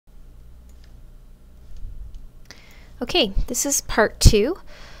Okay, this is part 2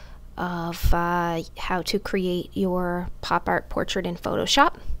 of how to create your pop art portrait in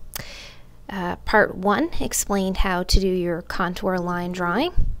Photoshop. Part 1 explained how to do your contour line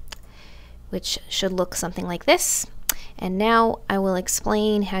drawing, which should look something like this. And now I will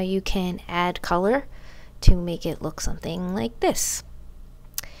explain how you can add color to make it look something like this.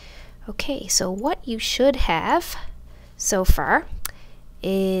 Okay, so what you should have so far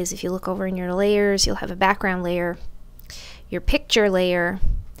is, if you look over in your layers, you'll have a background layer, your picture layer,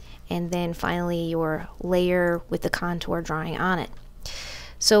 and then finally your layer with the contour drawing on it.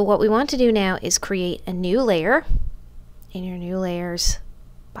 So what we want to do now is create a new layer in your new layers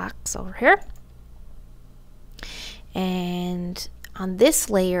box over here. And on this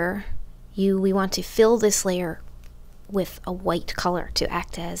layer, we want to fill this layer with a white color to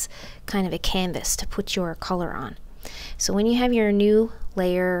act as kind of a canvas to put your color on. So when you have your new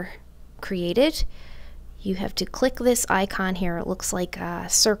layer created, you have to click this icon here. It looks like a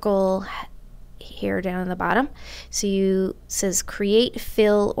circle here down at the bottom. So it says create,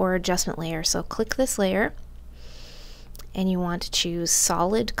 fill, or adjustment layer. So click this layer and you want to choose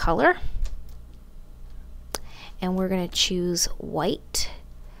solid color. And we're going to choose white.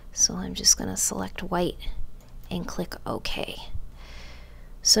 So I'm just going to select white and click OK.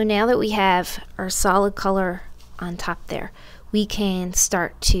 So now that we have our solid color on top there, we can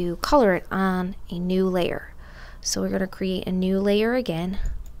start to color it on a new layer. So we're going to create a new layer again,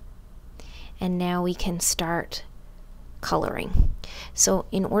 and now we can start coloring. So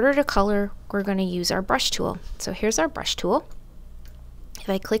in order to color, we're going to use our brush tool. So here's our brush tool. If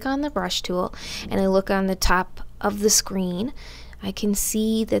I click on the brush tool and I look on the top of the screen, I can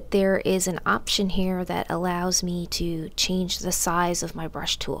see that there is an option here that allows me to change the size of my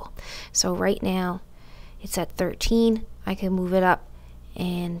brush tool. So right now it's at 13. I can move it up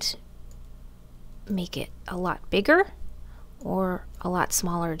and make it a lot bigger or a lot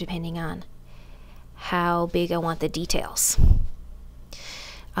smaller depending on how big I want the details.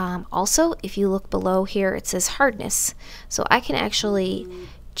 Also, if you look below here, it says hardness. So I can actually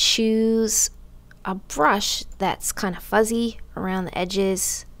choose a brush that's kind of fuzzy around the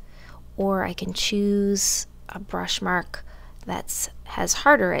edges, or I can choose a brush mark that has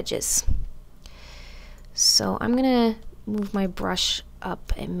harder edges. So I'm gonna move my brush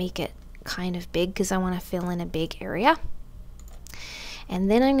up and make it kind of big because I want to fill in a big area. And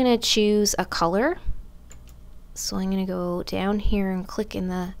then I'm gonna choose a color. So I'm gonna go down here and click in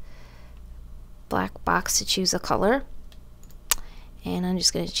the black box to choose a color. And I'm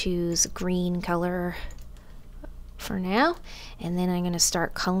just gonna choose green color for now. And then I'm gonna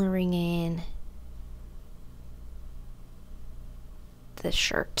start coloring in the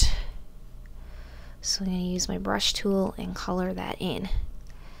shirt. So I'm going to use my brush tool and color that in.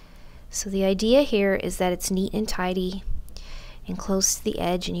 So the idea here is that it's neat and tidy and close to the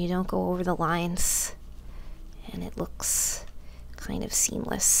edge, and you don't go over the lines, and it looks kind of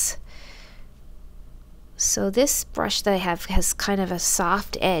seamless. So this brush that I have has kind of a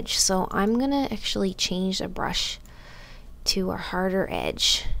soft edge, so I'm going to actually change the brush to a harder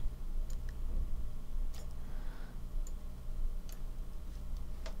edge.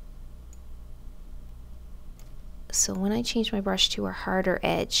 So when I change my brush to a harder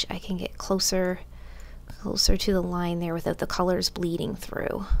edge, I can get closer to the line there without the colors bleeding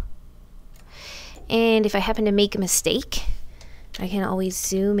through. And if I happen to make a mistake, I can always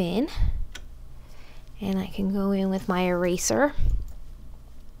zoom in and I can go in with my eraser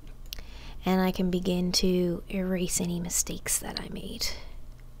and I can begin to erase any mistakes that I made.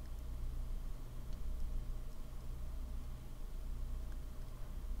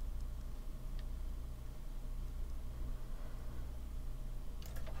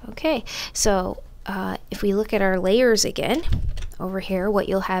 Okay, so if we look at our layers again, over here, what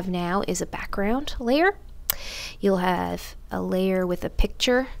you'll have now is a background layer. You'll have a layer with a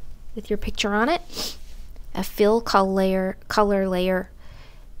picture, with your picture on it, a fill color layer,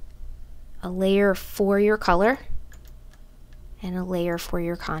 a layer for your color, and a layer for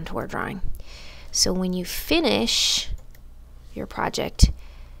your contour drawing. So when you finish your project,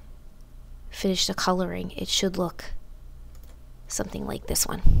 finish the coloring, it should look something like this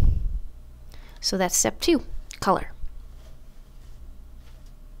one. So that's step 2, color.